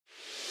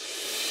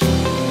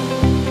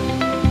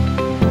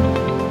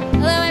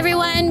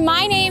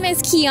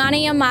is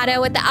Kiana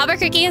Yamada with the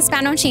Albuquerque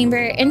Hispano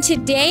Chamber, and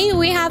today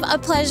we have a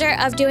pleasure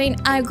of doing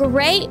a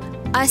great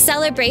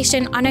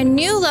celebration on a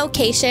new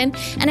location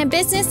and a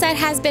business that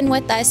has been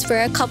with us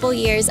for a couple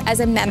years as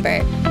a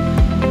member.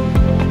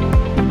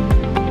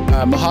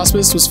 The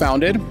hospice was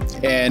founded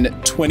in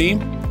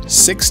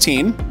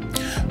 2016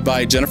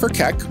 by Jennifer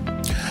Keck.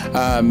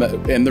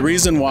 And the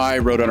reason why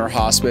Roadrunner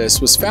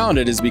Hospice was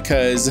founded is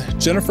because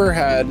Jennifer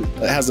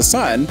has a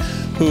son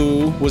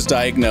who was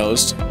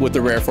diagnosed with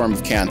a rare form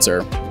of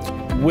cancer.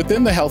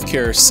 Within the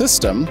healthcare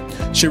system,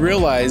 she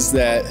realized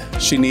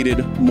that she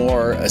needed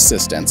more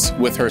assistance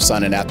with her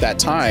son, and at that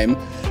time,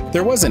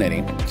 there wasn't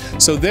any.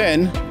 So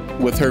then,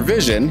 with her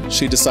vision,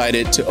 she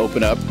decided to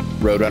open up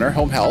Roadrunner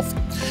Home Health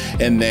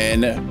and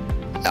then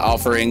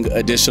offering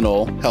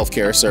additional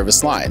healthcare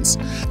service lines.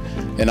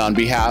 And on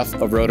behalf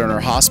of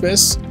Roadrunner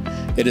Hospice,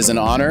 it is an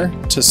honor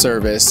to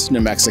service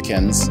New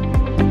Mexicans.